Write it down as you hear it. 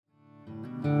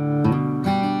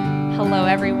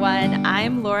everyone.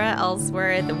 I'm Laura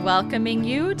Ellsworth, welcoming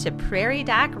you to Prairie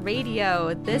Doc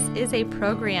Radio. This is a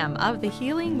program of the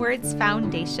Healing Words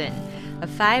Foundation, a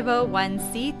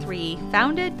 501c3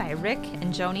 founded by Rick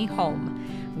and Joni Holm.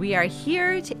 We are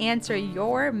here to answer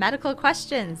your medical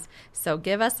questions, so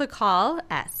give us a call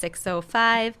at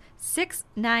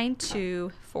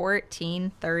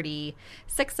 605-692-1430.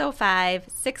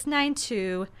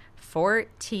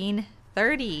 605-692-1430.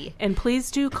 And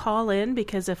please do call in,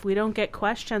 because if we don't get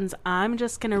questions, I'm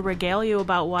just going to regale you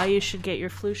about why you should get your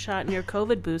flu shot and your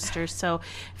COVID booster. So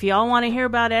if y'all want to hear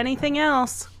about anything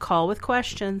else, call with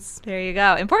questions. There you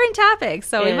go. Important topic.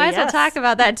 So we might as well talk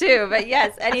about that too. But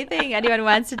yes, anything anyone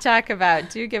wants to talk about,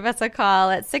 do give us a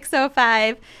call at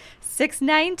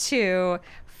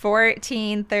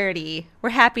 605-692-1430. We're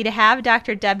happy to have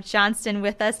Dr. Deb Johnston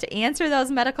with us to answer those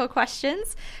medical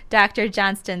questions. Dr.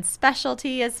 Johnston's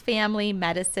specialty is family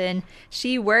medicine.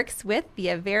 She works with the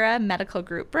Avera Medical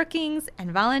Group Brookings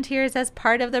and volunteers as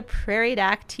part of the Prairie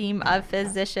Doc team of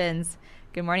physicians.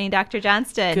 Good morning, Dr.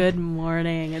 Johnston. Good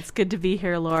morning. It's good to be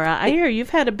here, Laura. I hear you've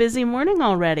had a busy morning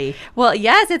already. Well,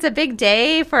 yes, it's a big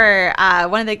day for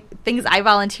one of the things I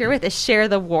volunteer with is Share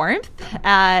the Warmth,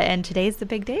 and today's the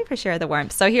big day for Share the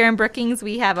Warmth. So here in Brookings,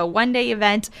 we have a one-day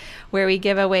event where we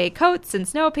give away coats and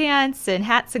snow pants and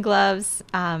hats and gloves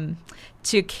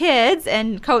to kids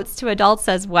and coats to adults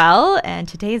as well. And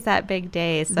today's that big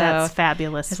day. So that's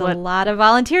fabulous. There's a lot of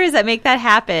volunteers that make that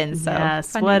happen. So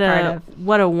yes, what a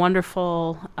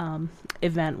wonderful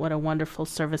event. What a wonderful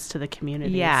service to the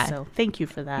community. Yeah. So thank you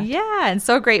for that. Yeah, and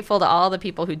so grateful to all the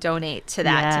people who donate to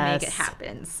that to make it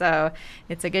happen. So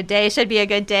it's a good day. It should be a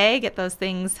good day. Get those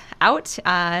things out.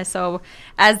 So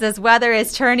as this weather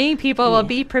is turning, people will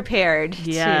be prepared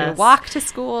to walk to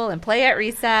school and play at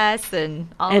recess and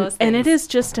all those things. And it is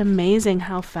just amazing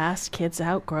how fast kids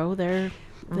outgrow their...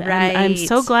 Right. I'm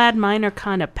so glad mine are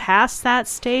kind of past that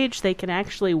stage. They can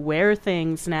actually wear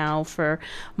things now for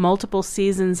multiple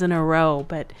seasons in a row,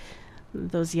 but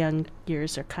those young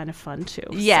years are kind of fun too.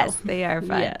 Yes, so. They are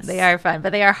fun. Yes. They are fun,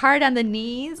 but they are hard on the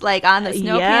knees, like on the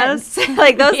snow pants.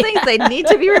 Like those things, they need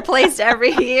to be replaced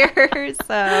every year.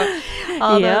 So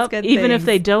all those good things. Even if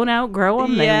they don't outgrow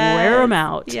them, they wear them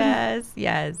out. Yes,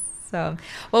 yes. So,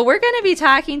 well, we're going to be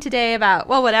talking today about,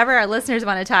 whatever our listeners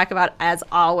want to talk about as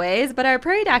always, but our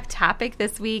Prairie Doc topic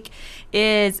this week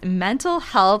is mental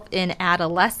health in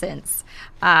adolescence,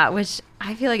 which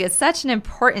I feel like is such an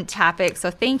important topic.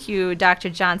 So thank you, Dr.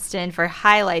 Johnston, for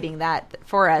highlighting that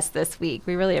for us this week.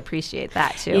 We really appreciate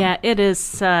that too. Yeah, it is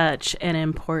such an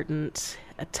important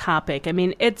topic. I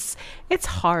mean, it's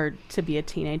hard to be a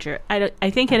teenager. I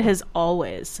think it has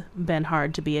always been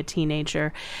hard to be a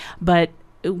teenager, but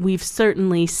we've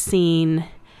certainly seen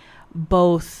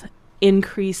both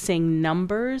increasing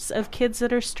numbers of kids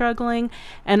that are struggling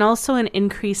and also an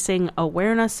increasing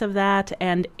awareness of that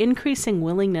and increasing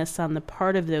willingness on the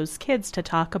part of those kids to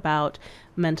talk about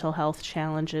mental health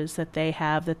challenges that they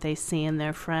have, that they see in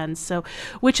their friends. So,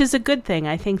 which is a good thing.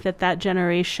 I think that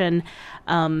generation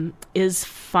is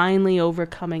finally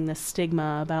overcoming the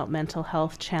stigma about mental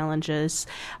health challenges,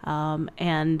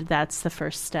 and that's the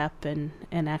first step in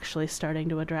actually starting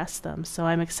to address them. So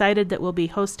I'm excited that we'll be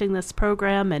hosting this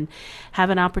program and have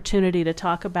an opportunity to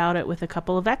talk about it with a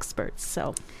couple of experts.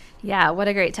 So, yeah, what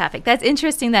a great topic. That's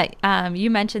interesting that you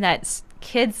mentioned that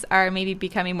kids are maybe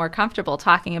becoming more comfortable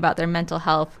talking about their mental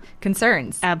health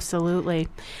concerns. Absolutely.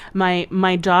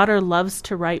 My daughter loves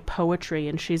to write poetry,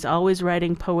 and she's always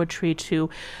writing poetry to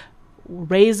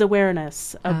raise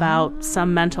awareness about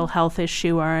some mental health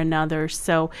issue or another.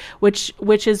 So, which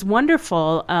is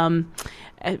wonderful. I'm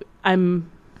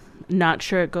not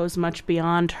sure it goes much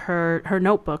beyond her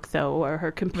notebook, though, or her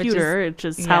computer, which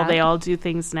is how they all do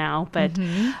things now. But,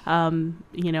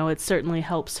 it certainly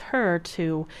helps her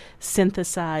to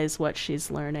synthesize what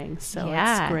she's learning. So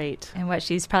it's great. And what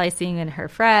she's probably seeing in her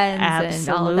friends and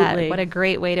all of that. What a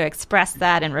great way to express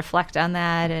that and reflect on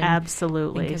that. And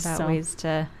absolutely. think about ways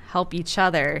to help each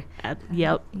other.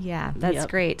 Yep. Yeah, that's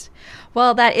great.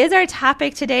 Well, that is our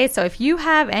topic today. So if you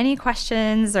have any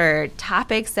questions or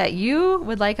topics that you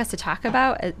would like us to talk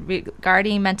about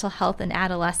regarding mental health in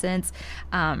adolescence,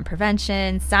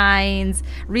 prevention, signs,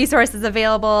 resources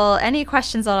available, any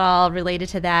questions at all related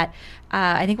to that,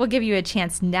 I think we'll give you a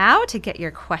chance now to get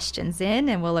your questions in,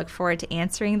 and we'll look forward to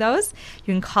answering those.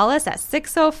 You can call us at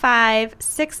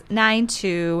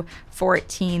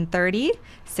 605-692-1430.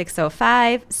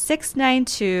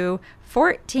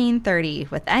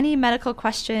 605-692-1430 with any medical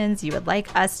questions you would like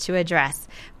us to address.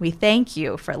 We thank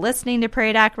you for listening to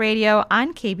Prairie Doc Radio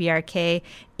on KBRK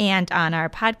and on our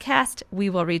podcast. We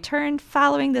will return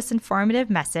following this informative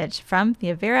message from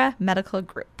the Avera Medical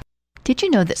Group. Did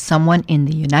you know that someone in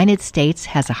the United States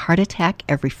has a heart attack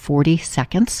every 40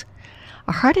 seconds?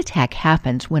 A heart attack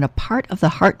happens when a part of the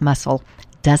heart muscle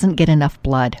doesn't get enough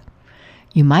blood.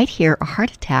 You might hear a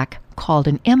heart attack called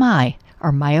an MI,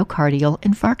 or myocardial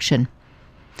infarction.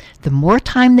 The more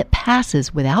time that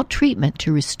passes without treatment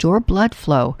to restore blood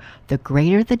flow, the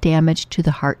greater the damage to the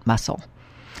heart muscle.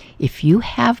 If you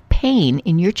have pain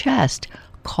in your chest,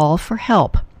 call for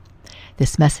help.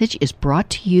 This message is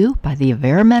brought to you by the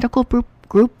Avera Medical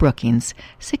Group Brookings,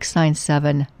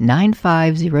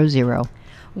 697-9500.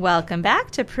 Welcome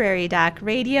back to Prairie Doc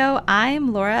Radio.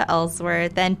 I'm Laura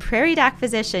Ellsworth, and Prairie Doc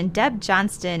physician Deb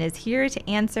Johnston is here to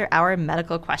answer our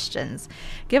medical questions.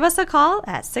 Give us a call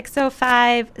at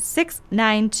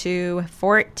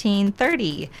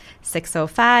 605-692-1430.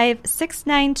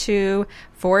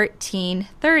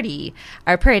 605-692-1430.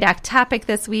 Our Prairie Doc topic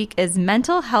this week is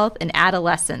mental health in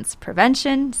adolescence,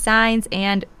 prevention, signs,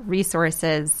 and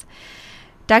resources.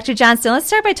 Dr. Johnston, let's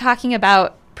start by talking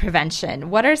about prevention.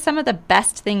 What are some of the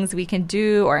best things we can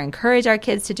do or encourage our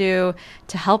kids to do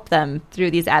to help them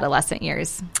through these adolescent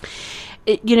years?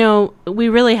 We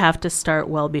really have to start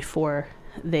well before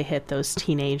they hit those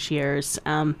teenage years.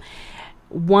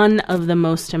 One of the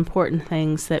most important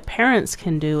things that parents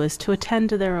can do is to attend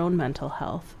to their own mental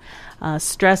health.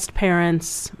 Stressed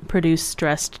parents produce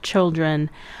stressed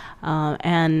children,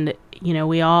 and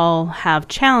we all have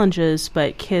challenges,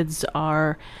 but kids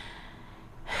are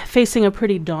facing a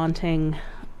pretty daunting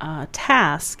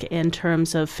task in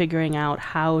terms of figuring out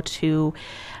how to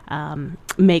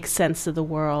make sense of the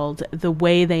world. The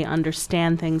way they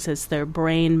understand things as their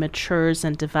brain matures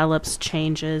and develops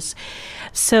changes.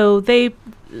 So they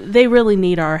really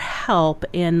need our help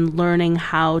in learning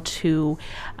how to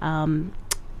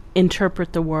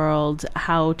interpret the world,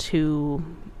 how to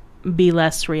be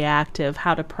less reactive,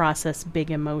 how to process big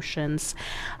emotions.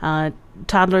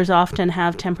 Toddlers often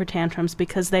have temper tantrums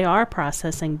because they are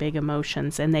processing big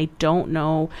emotions and they don't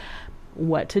know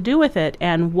what to do with it.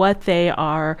 And what they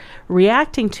are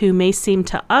reacting to may seem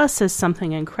to us as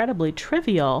something incredibly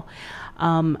trivial,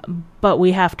 but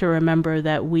we have to remember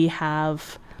that we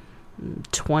have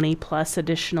 20 plus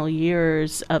additional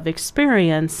years of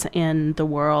experience in the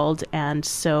world, and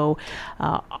so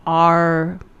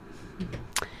our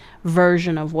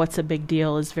version of what's a big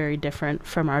deal is very different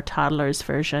from our toddler's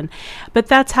version. But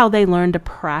that's how they learn to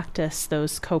practice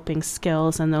those coping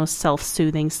skills and those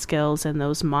self-soothing skills and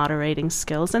those moderating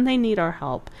skills, and they need our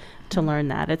help to learn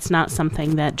that. It's not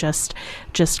something that just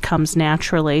comes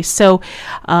naturally. So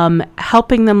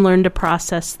helping them learn to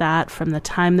process that from the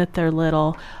time that they're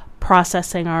little,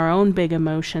 processing our own big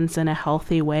emotions in a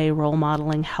healthy way, role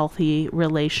modeling healthy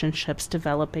relationships,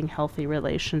 developing healthy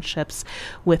relationships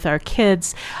with our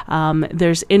kids.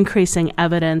 There's increasing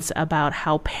evidence about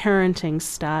how parenting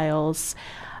styles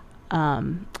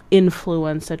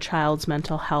influence a child's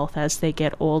mental health as they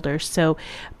get older. So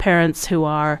parents who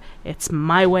are, it's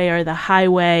my way or the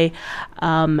highway,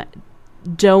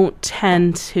 don't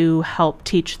tend to help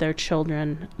teach their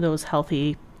children those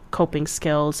healthy coping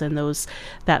skills and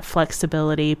that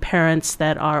flexibility. Parents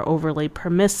that are overly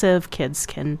permissive, kids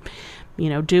can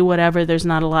do whatever, there's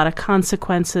not a lot of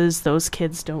consequences, those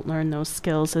kids don't learn those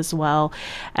skills as well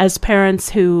as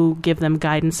parents who give them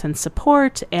guidance and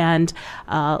support and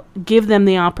give them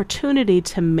the opportunity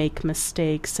to make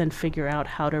mistakes and figure out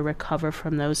how to recover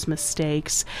from those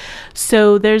mistakes.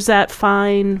 So there's that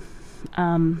fine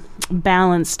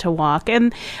balance to walk.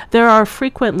 And there are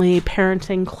frequently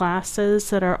parenting classes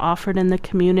that are offered in the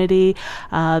community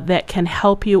that can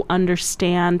help you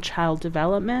understand child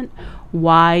development,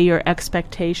 why your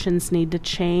expectations need to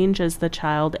change as the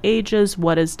child ages,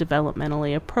 what is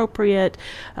developmentally appropriate,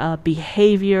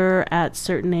 behavior at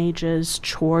certain ages,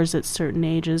 chores at certain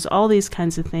ages, all these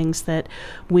kinds of things that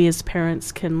we as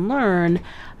parents can learn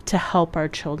to help our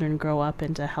children grow up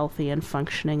into healthy and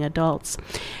functioning adults.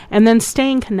 And then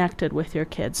staying connected with your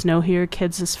kids. Know who your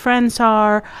kids' friends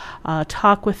are,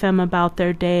 talk with them about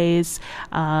their days,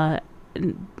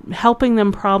 helping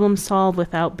them problem solve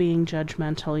without being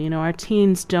judgmental. Our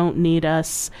teens don't need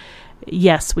us.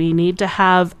 Yes, we need to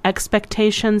have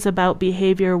expectations about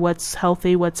behavior, what's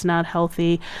healthy, what's not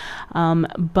healthy,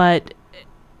 but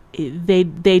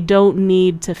they don't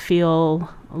need to feel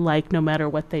like no matter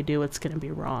what they do, it's going to be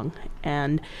wrong,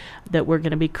 and that we're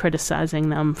going to be criticizing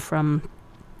them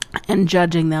and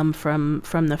judging them from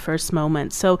the first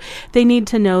moment. So they need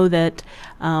to know that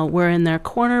we're in their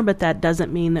corner, but that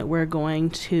doesn't mean that we're going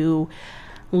to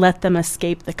let them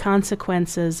escape the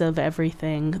consequences of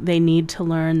everything. They need to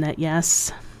learn that,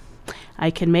 yes,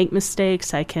 I can make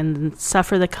mistakes, I can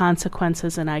suffer the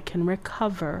consequences, and I can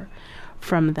recover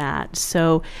from that.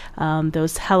 So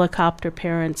those helicopter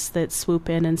parents that swoop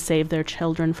in and save their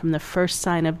children from the first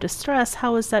sign of distress,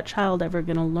 how is that child ever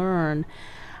going to learn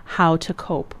how to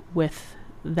cope with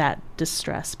that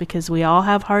distress? Because we all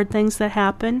have hard things that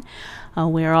happen.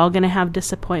 We're all going to have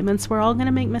disappointments. We're all going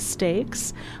to make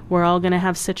mistakes. We're all going to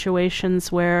have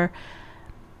situations where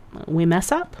we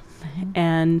mess up.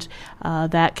 And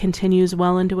that continues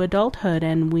well into adulthood.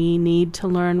 And we need to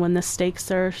learn when the stakes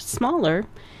are smaller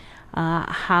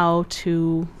how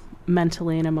to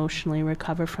mentally and emotionally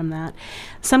recover from that.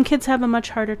 Some kids have a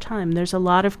much harder time. There's a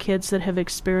lot of kids that have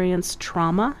experienced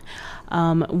trauma.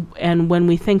 And when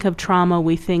we think of trauma,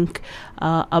 we think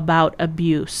about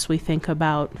abuse. We think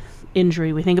about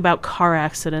injury. We think about car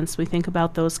accidents. We think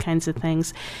about those kinds of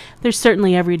things. There's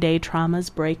certainly everyday traumas,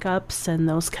 breakups, and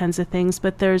those kinds of things.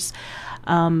 But there's,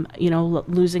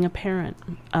 losing a parent,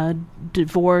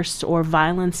 divorce, or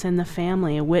violence in the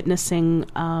family. Witnessing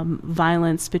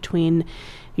violence between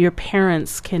your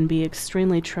parents can be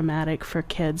extremely traumatic for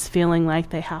kids, feeling like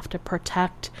they have to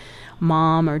protect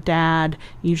mom or dad,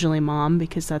 usually mom,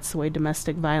 because that's the way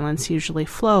domestic violence usually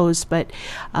flows. But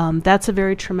that's a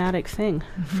very traumatic thing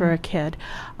for a kid.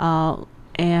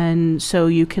 And so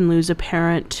you can lose a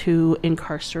parent to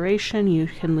incarceration. You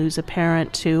can lose a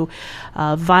parent to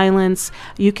violence.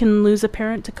 You can lose a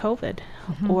parent to COVID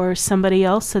or somebody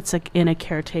else that's in a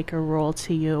caretaker role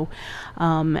to you,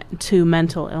 to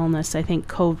mental illness. I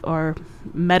think or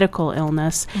medical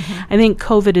illness. I think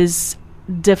COVID is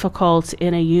difficult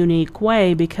in a unique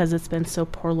way because it's been so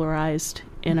polarized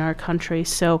in our country.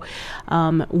 So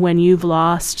when you've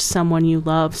lost someone you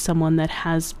love, someone that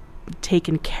has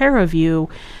taken care of you,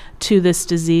 to this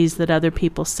disease that other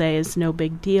people say is no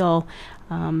big deal,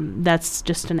 that's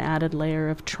just an added layer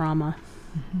of trauma.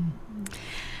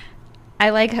 I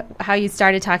like how you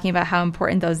started talking about how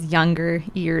important those younger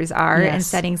years are and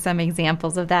setting some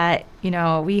examples of that. You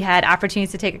know, we had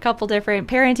opportunities to take a couple different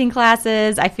parenting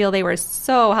classes. I feel they were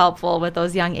so helpful with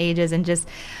those young ages, and just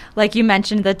like you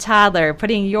mentioned, the toddler,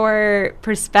 putting your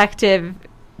perspective,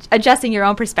 adjusting your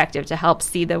own perspective to help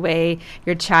see the way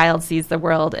your child sees the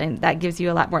world, and that gives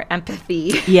you a lot more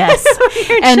empathy. Yes.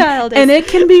 And it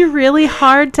can be really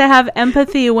hard to have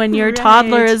empathy when your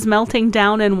toddler is melting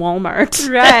down in Walmart.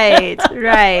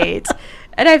 Right.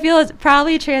 And I feel it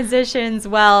probably transitions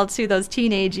well to those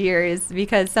teenage years,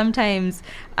 because sometimes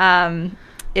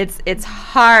it's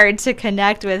hard to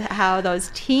connect with how those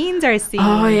teens are seeing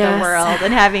the world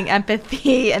and having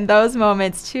empathy in those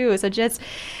moments too. So just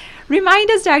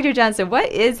remind us, Dr. Johnson, what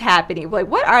is happening? Like,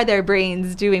 what are their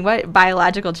brains doing? What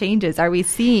biological changes are we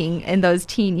seeing in those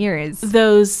teen years?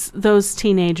 Those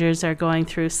teenagers are going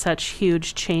through such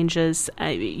huge changes.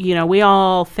 We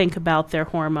all think about their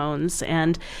hormones,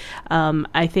 and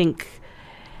I think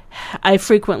I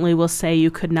frequently will say,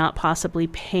 you could not possibly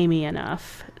pay me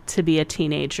enough to be a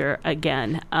teenager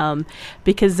again,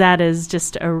 because that is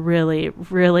just a really,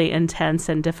 really intense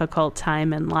and difficult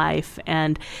time in life.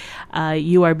 And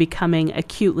you are becoming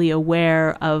acutely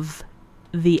aware of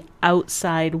the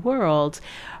outside world.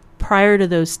 Prior to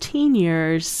those teen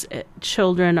years,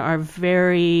 children are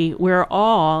we're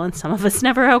all, and some of us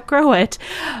never outgrow it,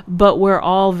 but we're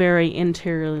all very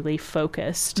interiorly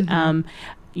focused.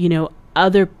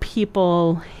 Other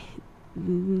people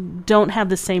don't have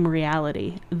the same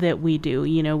reality that we do.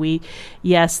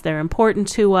 Yes, they're important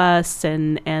to us,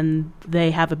 and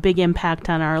they have a big impact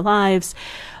on our lives,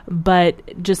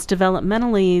 but just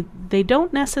developmentally, they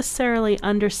don't necessarily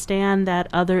understand that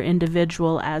other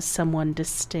individual as someone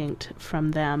distinct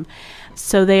from them.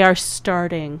 So they are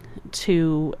starting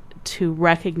to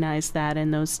recognize that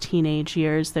in those teenage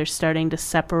years. They're starting to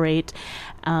separate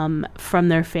from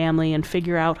their family and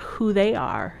figure out who they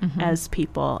are as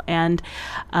people, and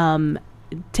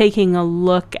taking a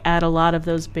look at a lot of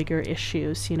those bigger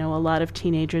issues. A lot of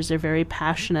teenagers are very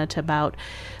passionate about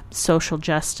social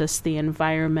justice, the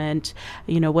environment,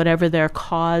 whatever their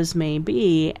cause may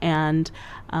be, and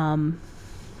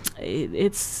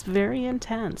it's very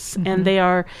intense. And they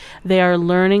are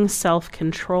learning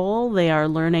self-control. They are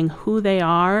learning who they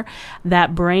are.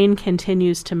 That brain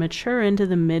continues to mature into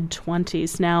the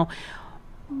mid-20s. Now,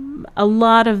 a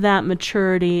lot of that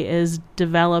maturity is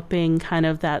developing kind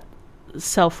of that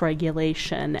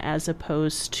self-regulation, as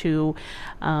opposed to,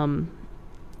 my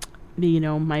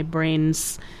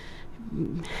brain's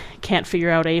can't figure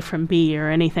out A from B or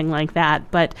anything like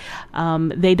that. But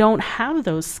they don't have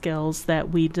those skills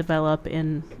that we develop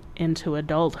into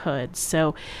adulthood.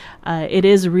 So it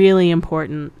is really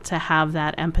important to have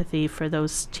that empathy for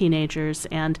those teenagers,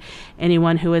 and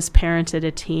anyone who has parented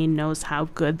a teen knows how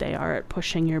good they are at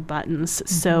pushing your buttons.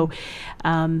 So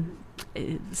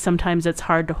sometimes it's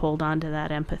hard to hold on to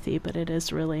that empathy, but it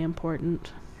is really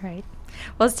important. Right.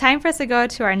 Well, it's time for us to go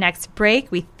to our next break.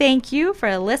 We thank you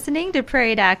for listening to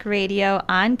Prairie Doc Radio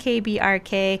on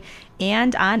KBRK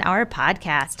and on our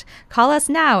podcast. Call us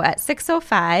now at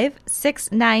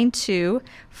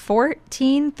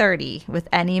 605-692-1430 with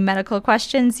any medical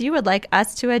questions you would like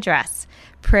us to address.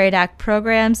 Prairie Doc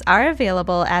programs are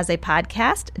available as a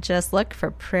podcast. Just look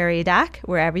for Prairie Doc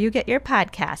wherever you get your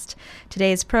podcast.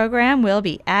 Today's program will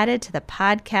be added to the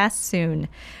podcast soon.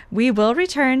 We will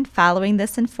return following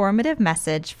this informative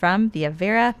message from the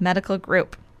Avera Medical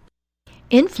Group.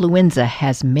 Influenza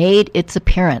has made its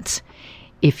appearance.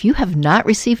 If you have not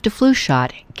received a flu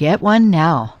shot, get one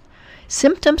now.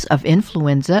 Symptoms of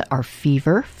influenza are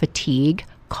fever, fatigue,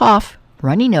 cough,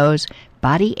 runny nose,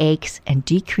 body aches, and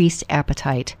decreased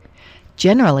appetite.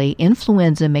 Generally,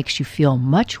 influenza makes you feel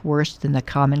much worse than the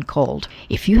common cold.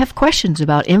 If you have questions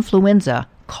about influenza,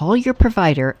 call your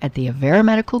provider at the Avera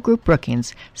Medical Group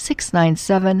Brookings,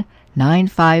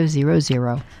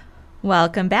 697-9500.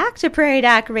 Welcome back to Prairie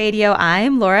Doc Radio.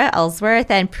 I'm Laura Ellsworth,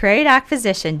 and Prairie Doc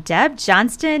physician Deb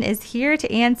Johnston is here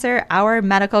to answer our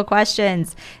medical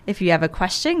questions. If you have a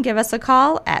question, give us a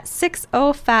call at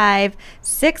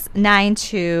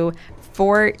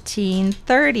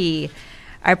 605-692-1430.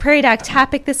 Our Prairie Doc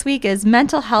topic this week is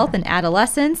mental health in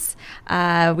adolescence.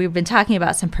 We've been talking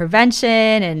about some prevention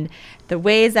and the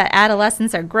ways that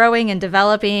adolescents are growing and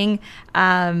developing.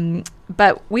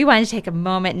 But we want to take a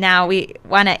moment now. We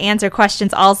want to answer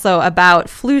questions also about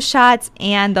flu shots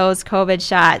and those COVID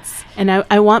shots. And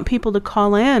I want people to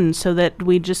call in so that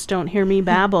we just don't hear me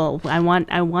babble. I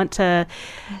want to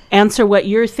answer what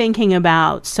you're thinking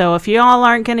about. So if you all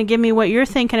aren't going to give me what you're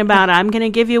thinking about, I'm going to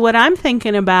give you what I'm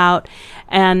thinking about.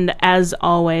 And as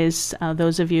always,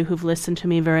 those of you who've listened to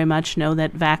me very much know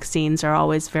that vaccines are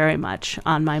always very much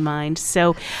on my mind.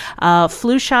 So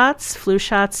flu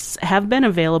shots have been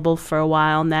available for a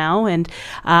while now, and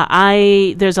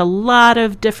there's a lot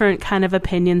of different kind of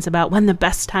opinions about when the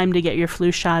best time to get your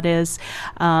flu shot is.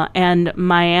 And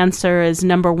my answer is,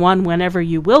 number one, whenever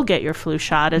you will get your flu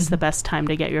shot is the best time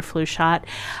to get your flu shot.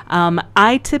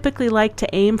 I typically like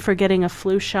to aim for getting a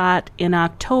flu shot in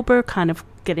October, kind of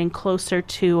getting closer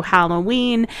to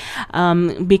Halloween,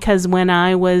 because when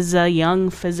I was a young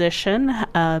physician,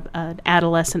 an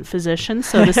adolescent physician,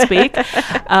 so to speak,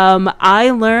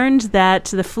 I learned that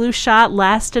the flu shot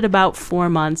lasted about 4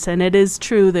 months, and it is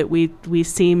true that we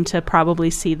seem to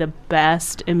probably see the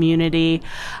best immunity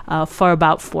for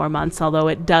about 4 months, although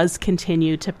it does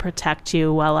continue to protect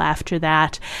you well after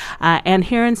that. And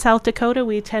here in South Dakota,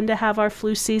 we tend to have our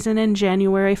flu season in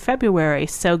January, February,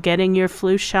 so getting your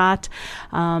flu shot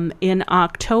in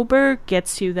October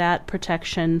gets you that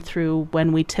protection through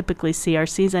when we typically see our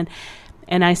season.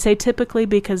 And I say typically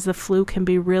because the flu can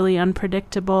be really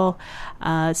unpredictable.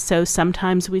 So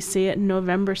sometimes we see it in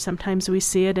November, sometimes we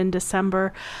see it in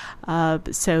December.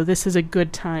 So this is a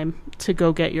good time to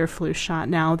go get your flu shot.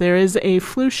 Now, there is a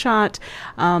flu shot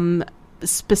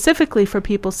specifically for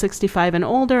people 65 and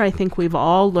older. I think we've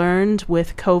all learned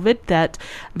with COVID that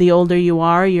the older you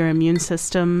are, your immune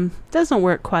system doesn't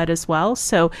work quite as well.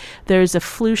 So there's a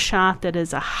flu shot that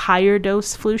is a higher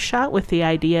dose flu shot with the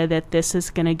idea that this is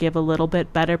going to give a little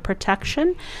bit better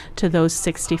protection to those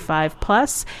 65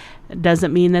 plus. It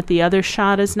doesn't mean that the other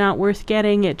shot is not worth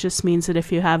getting. It just means that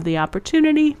if you have the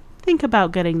opportunity, think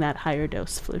about getting that higher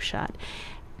dose flu shot.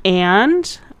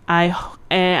 And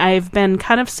I've been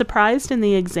kind of surprised in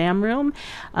the exam room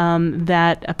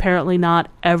that apparently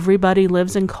not everybody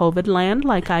lives in COVID land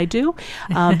like I do,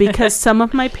 because some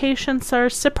of my patients are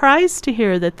surprised to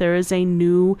hear that there is a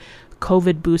new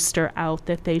COVID booster out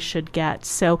that they should get.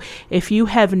 So if you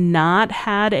have not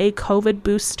had a COVID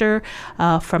booster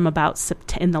from about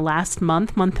in the last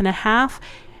month and a half,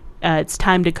 it's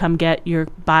time to come get your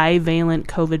bivalent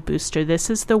COVID booster.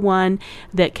 This is the one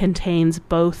that contains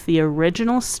both the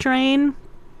original strain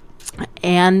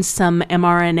and some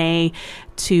mRNA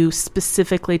to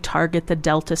specifically target the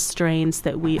Delta strains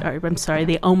that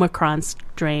the Omicron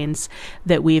strains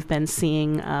that we've been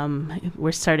seeing.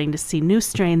 We're starting to see new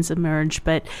strains emerge,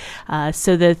 but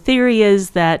so the theory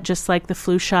is that just like the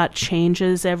flu shot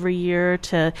changes every year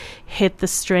to hit the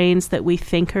strains that we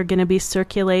think are going to be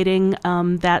circulating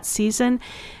that season,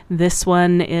 this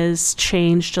one is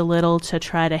changed a little to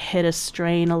try to hit a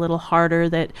strain a little harder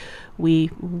that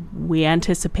we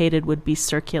anticipated would be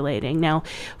circulating. Now,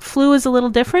 flu is a little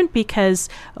different because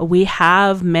we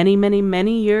have many, many,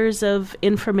 many years of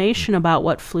information about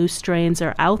what flu strains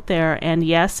are out there. And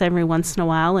yes, every once in a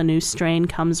while a new strain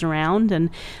comes around and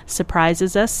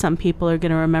surprises us. Some people are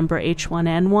going to remember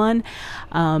H1N1.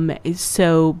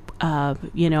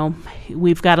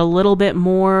 We've got a little bit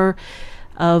more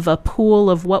of a pool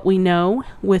of what we know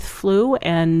with flu,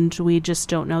 and we just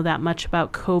don't know that much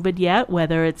about COVID yet,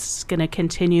 whether it's going to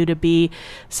continue to be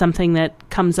something that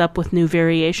comes up with new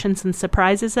variations and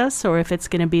surprises us, or if it's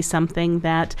going to be something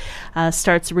that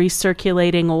starts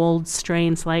recirculating old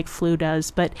strains like flu does.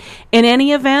 But in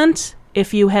any event,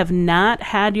 if you have not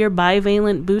had your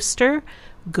bivalent booster,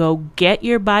 go get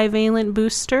your bivalent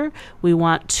booster. We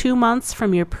want 2 months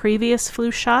from your previous flu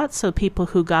shot. So people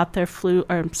who got their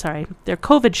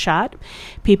COVID shot,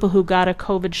 people who got a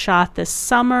COVID shot this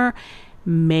summer,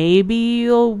 maybe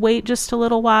you'll wait just a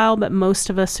little while, but most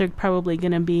of us are probably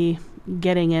going to be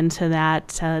getting into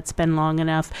that. It's been long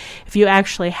enough. If you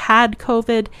actually had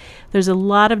COVID, there's a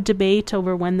lot of debate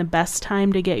over when the best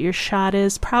time to get your shot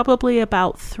is, probably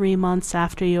about 3 months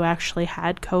after you actually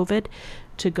had COVID,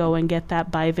 to go and get that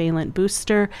bivalent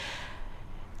booster.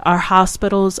 Our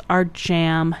hospitals are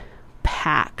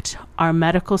jam-packed. Our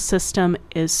medical system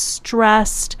is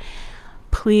stressed.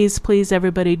 Please, please,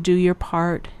 everybody, do your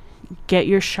part. Get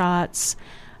your shots.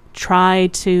 Try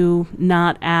to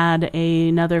not add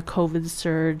another COVID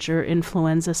surge or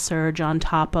influenza surge on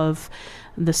top of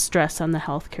the stress on the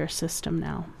healthcare system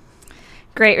now.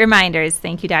 Great reminders.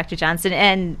 Thank you, Dr. Johnston.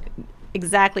 And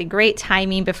exactly, great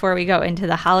timing before we go into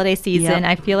the holiday season. Yep.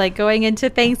 I feel like going into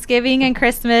Thanksgiving and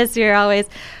Christmas, you're always,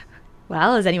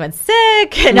 well, is anyone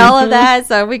sick and all of that?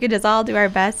 So we could just all do our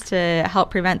best to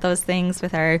help prevent those things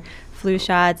with our flu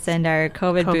shots and our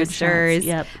COVID boosters,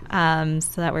 shots,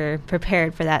 so that we're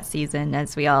prepared for that season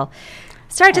as we all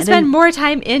start to spend more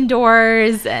time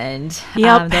indoors, and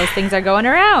those things are going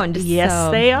around. Yes, so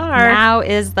they are. Now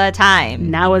is the time.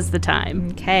 Now is the time.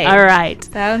 Okay. All right.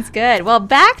 Sounds good. Well,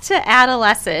 back to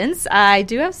adolescence. I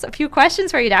do have a few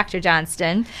questions for you, Dr.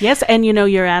 Johnston. Yes, and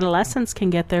your adolescents can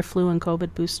get their flu and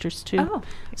COVID boosters too. Oh,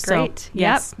 great. So,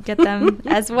 yes. Yep, get them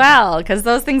as well, because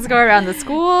those things go around the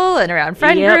school and around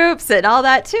friend groups and all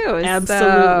that too. Absolutely.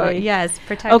 So, yes,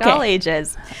 protect all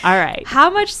ages. All right. How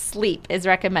much sleep is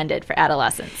recommended for adolescents?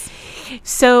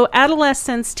 So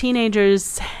adolescents,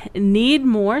 teenagers need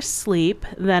more sleep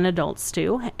than adults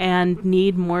do, and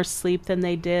need more sleep than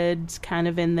they did kind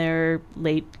of in their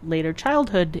later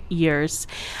childhood years.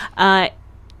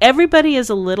 Everybody is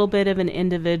a little bit of an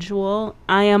individual.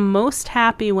 I am most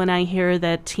happy when I hear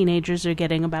that teenagers are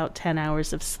getting about 10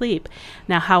 hours of sleep.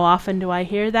 Now, how often do I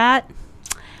hear that?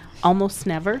 Almost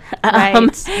never.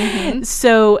 Right.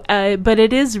 So, but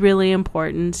it is really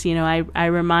important. I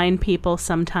remind people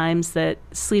sometimes that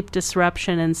sleep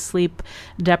disruption and sleep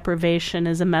deprivation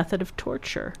is a method of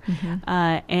torture.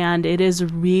 And it is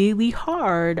really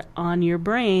hard on your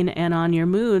brain and on your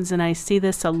moods. And I see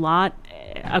this a lot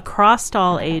across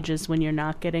all ages. When you're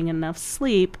not getting enough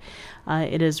sleep,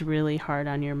 it is really hard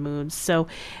on your moods. So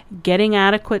getting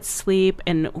adequate sleep,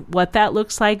 and what that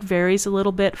looks like varies a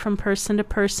little bit from person to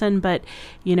person. But,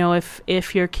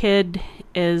 if your kid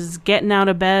is getting out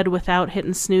of bed without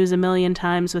hitting snooze a million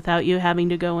times, without you having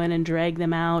to go in and drag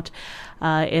them out,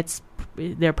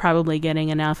 they're probably getting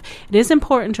enough. It is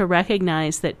important to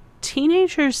recognize that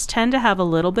teenagers tend to have a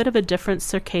little bit of a different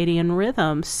circadian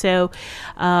rhythm. So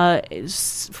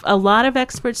a lot of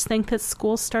experts think that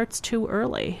school starts too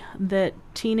early, that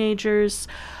teenagers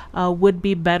would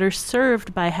be better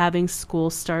served by having school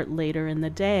start later in the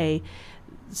day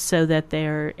so that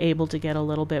they're able to get a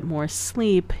little bit more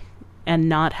sleep and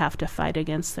not have to fight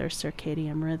against their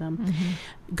circadian rhythm.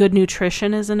 Good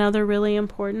nutrition is another really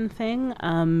important thing.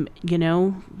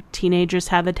 Teenagers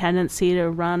have a tendency to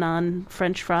run on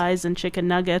French fries and chicken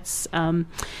nuggets,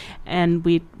 and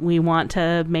we want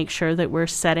to make sure that we're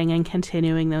setting and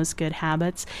continuing those good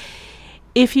habits.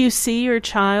 If you see your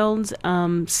child's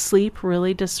sleep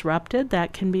really disrupted,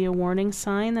 that can be a warning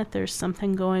sign that there's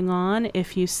something going on.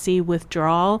 If you see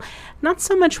withdrawal, not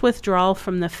so much withdrawal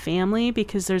from the family,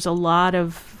 because there's a lot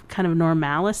of kind of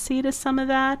normalcy to some of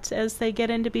that as they get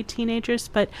into be teenagers,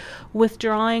 but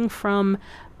withdrawing from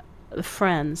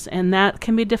friends. And that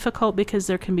can be difficult because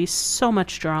there can be so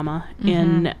much drama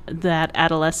in that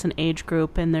adolescent age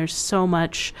group, and there's so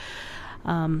much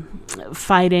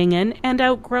fighting and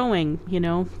outgrowing.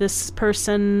 This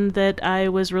person that I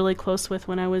was really close with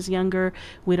when I was younger,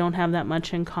 we don't have that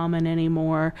much in common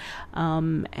anymore,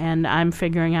 and I'm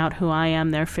figuring out who I am,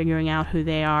 they're figuring out who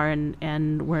they are,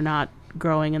 and we're not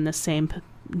growing in the same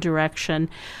direction.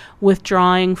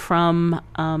 Withdrawing from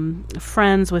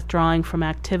friends, withdrawing from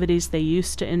activities they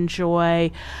used to enjoy,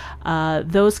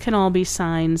 those can all be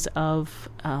signs of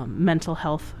mental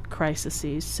health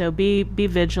crises. So be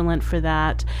vigilant for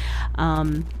that.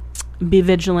 Be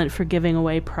vigilant for giving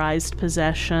away prized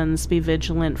possessions. Be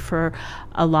vigilant for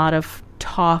a lot of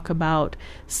talk about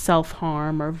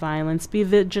self-harm or violence. Be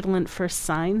vigilant for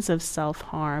signs of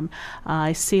self-harm.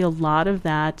 I see a lot of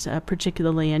that,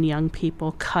 particularly in young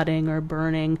people, cutting or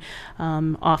burning.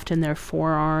 Often their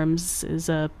forearms is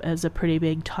a pretty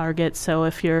big target. So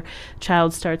if your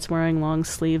child starts wearing long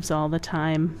sleeves all the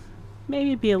time,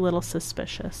 maybe be a little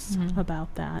suspicious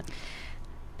about that.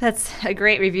 That's a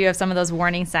great review of some of those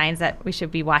warning signs that we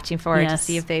should be watching for to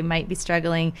see if they might be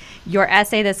struggling. Your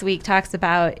essay this week talks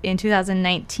about in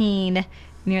 2019,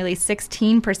 nearly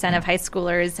 16% of high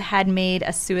schoolers had made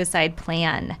a suicide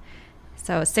plan.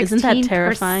 So 16%. Isn't that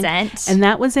terrifying? And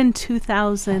that was in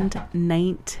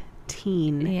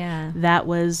 2019. Yeah. That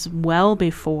was well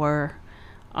before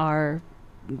COVID.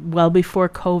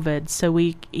 So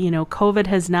COVID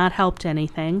has not helped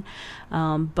anything,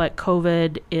 but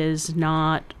COVID is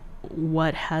not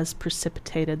what has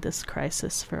precipitated this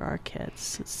crisis for our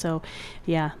kids. So,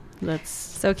 yeah,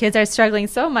 so kids are struggling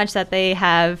so much that they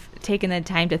have taken the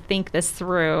time to think this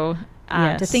through,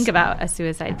 to think about a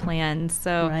suicide plan.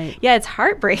 So, yeah, it's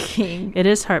heartbreaking. It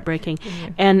is heartbreaking.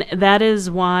 And that is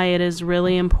why it is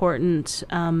really important.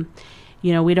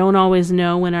 We don't always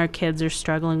know when our kids are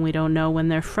struggling. We don't know when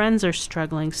their friends are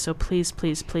struggling. So please,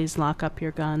 please, please lock up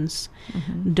your guns.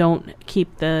 Don't keep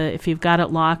if you've got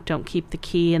it locked, don't keep the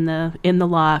key in the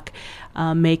lock.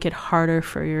 Make it harder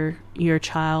for your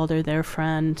child or their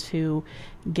friend to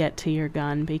get to your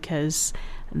gun, because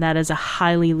that is a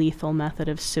highly lethal method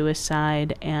of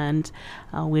suicide, and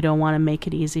we don't want to make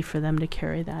it easy for them to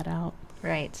carry that out.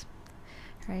 Right.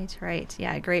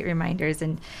 Yeah, great reminders.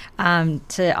 And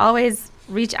to always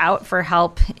reach out for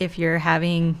help if you're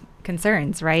having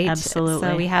concerns, right? Absolutely.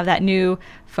 So we have that new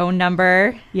phone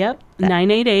number. Yep,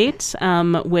 988,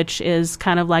 which is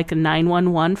kind of like a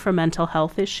 911 for mental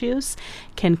health issues,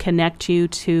 can connect you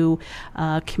to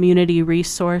community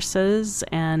resources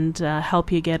and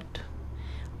help you get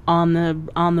on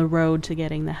the road to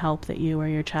getting the help that you or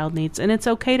your child needs. And it's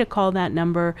okay to call that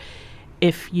number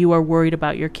if you are worried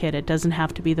about your kid. It doesn't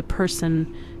have to be the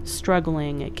person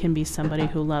struggling. It can be somebody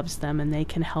who loves them, and they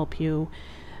can help you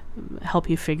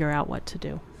figure out what to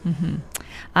do.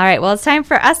 All right, well, it's time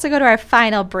for us to go to our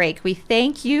final break. We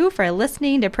thank you for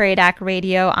listening to Prairie Doc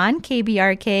Radio on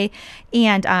KBRK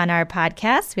and on our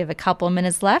podcast. We have a couple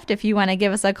minutes left. If you want to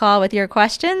give us a call with your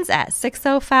questions at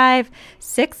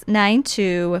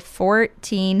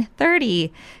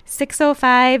 605-692-1430.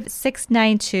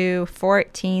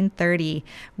 605-692-1430.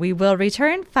 We will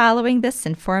return following this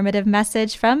informative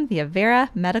message from the Avera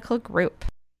Medical Group.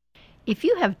 If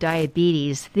you have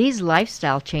diabetes, these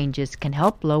lifestyle changes can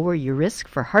help lower your risk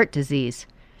for heart disease.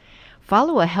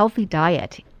 Follow a healthy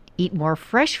diet. Eat more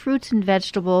fresh fruits and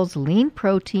vegetables, lean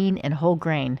protein, and whole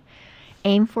grain.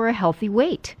 Aim for a healthy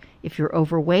weight. If you're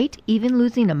overweight, even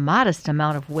losing a modest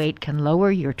amount of weight can lower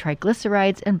your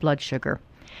triglycerides and blood sugar.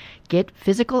 Get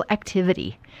physical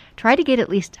activity. Try to get at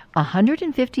least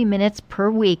 150 minutes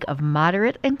per week of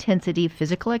moderate intensity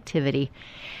physical activity,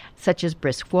 such as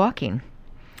brisk walking.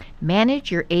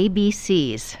 Manage your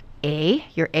ABCs. A,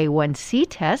 your A1C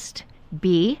test.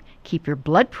 B, keep your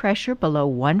blood pressure below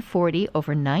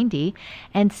 140/90.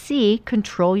 And C,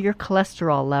 control your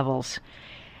cholesterol levels.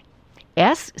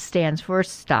 S stands for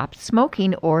stop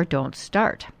smoking or don't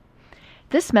start.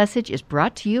 This message is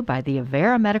brought to you by the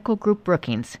Avera Medical Group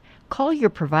Brookings. Call your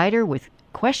provider with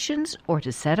questions or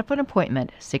to set up an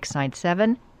appointment,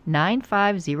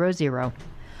 697-9500.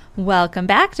 Welcome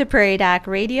back to Prairie Doc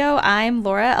Radio. I'm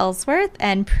Laura Ellsworth,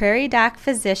 and Prairie Doc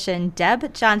physician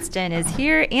Deb Johnston is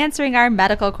here answering our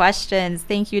medical questions.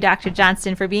 Thank you, Dr.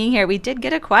 Johnston, for being here. We did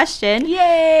get a question.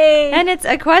 Yay! And it's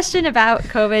a question about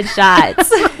COVID shots.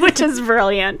 Which is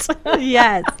brilliant.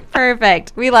 Yes,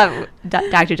 perfect. We love,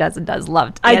 Dr. Johnston does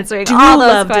love answering all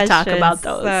those questions. I do love to talk about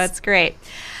those. So it's great.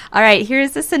 All right,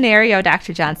 here's the scenario,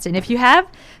 Dr. Johnston. If you have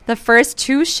the first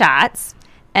 2 shots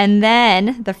and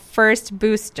then the first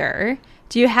booster,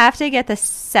 do you have to get the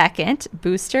second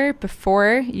booster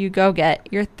before you go get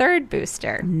your third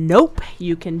booster? Nope.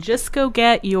 You can just go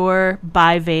get your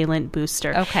bivalent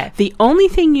booster. Okay. The only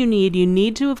thing you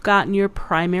need to have gotten your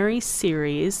primary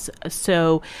series.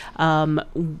 So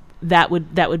that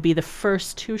would be the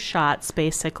first 2 shots,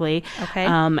 basically. Okay.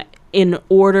 in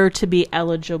order to be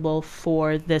eligible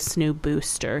for this new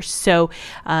booster. So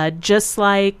just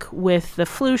like with the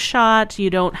flu shot, you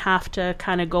don't have to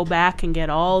kind of go back and get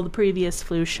all the previous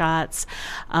flu shots.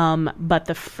 But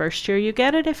the first year you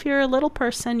get it, if you're a little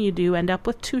person, you do end up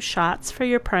with 2 shots for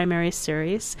your primary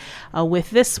series. With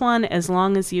this one, as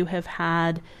long as you have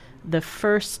had the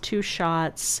first 2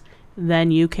 shots,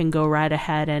 then you can go right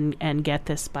ahead and get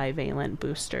this bivalent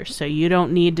booster. So you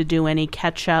don't need to do any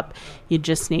catch-up. You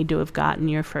just need to have gotten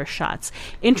your first shots.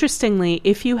 Interestingly,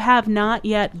 if you have not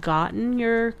yet gotten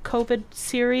your COVID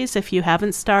series, if you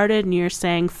haven't started and you're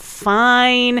saying,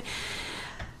 fine,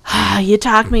 you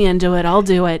talked me into it, I'll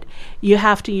do it, you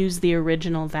have to use the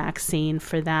original vaccine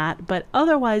for that. But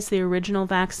otherwise, the original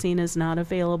vaccine is not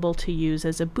available to use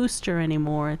as a booster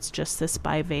anymore. It's just this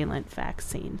bivalent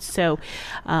vaccine. So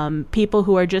people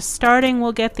who are just starting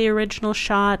will get the original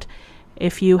shot.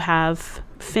 If you have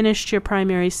finished your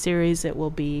primary series, it will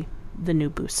be the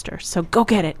new booster. So go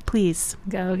get it, please.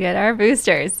 Go get our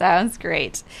boosters. Sounds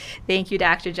great. Thank you,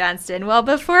 Dr. Johnston. Well,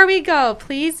 before we go,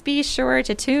 please be sure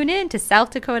to tune in to South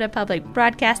Dakota Public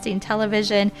Broadcasting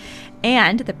Television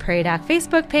and the Prairie Doc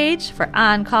Facebook page for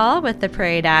On Call with the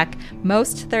Prairie Doc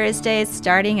most Thursdays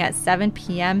starting at 7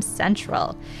 p.m.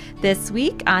 Central. This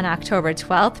week, on October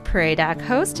 12th, Prairie Doc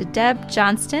host Deb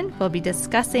Johnston will be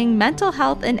discussing mental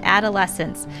health in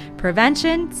adolescents,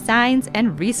 prevention, signs,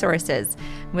 and resources,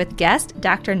 with guest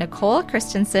Dr. Nicole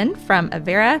Christensen from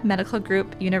Avera Medical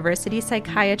Group University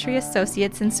Psychiatry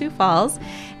Associates in Sioux Falls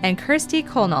and Kirsty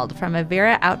Kolnold from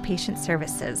Avera Outpatient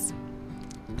Services.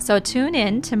 So tune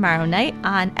in tomorrow night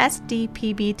on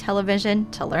SDPB television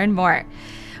to learn more.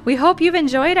 We hope you've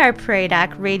enjoyed our Prairie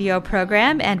Doc radio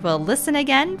program and will listen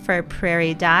again for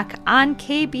Prairie Doc on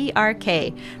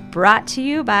KBRK, brought to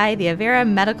you by the Avera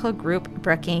Medical Group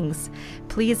Brookings.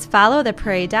 Please follow the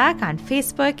Prairie Doc on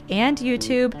Facebook and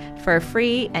YouTube for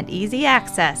free and easy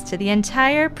access to the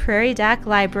entire Prairie Doc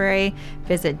library.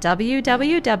 Visit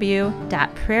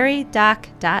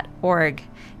www.prairiedoc.org.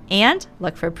 And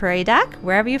look for Prairie Doc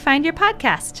wherever you find your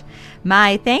podcast.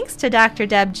 My thanks to Dr.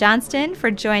 Deb Johnston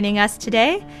for joining us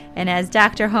today. And as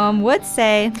Dr. Holm would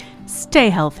say, stay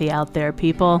healthy out there,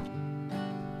 people.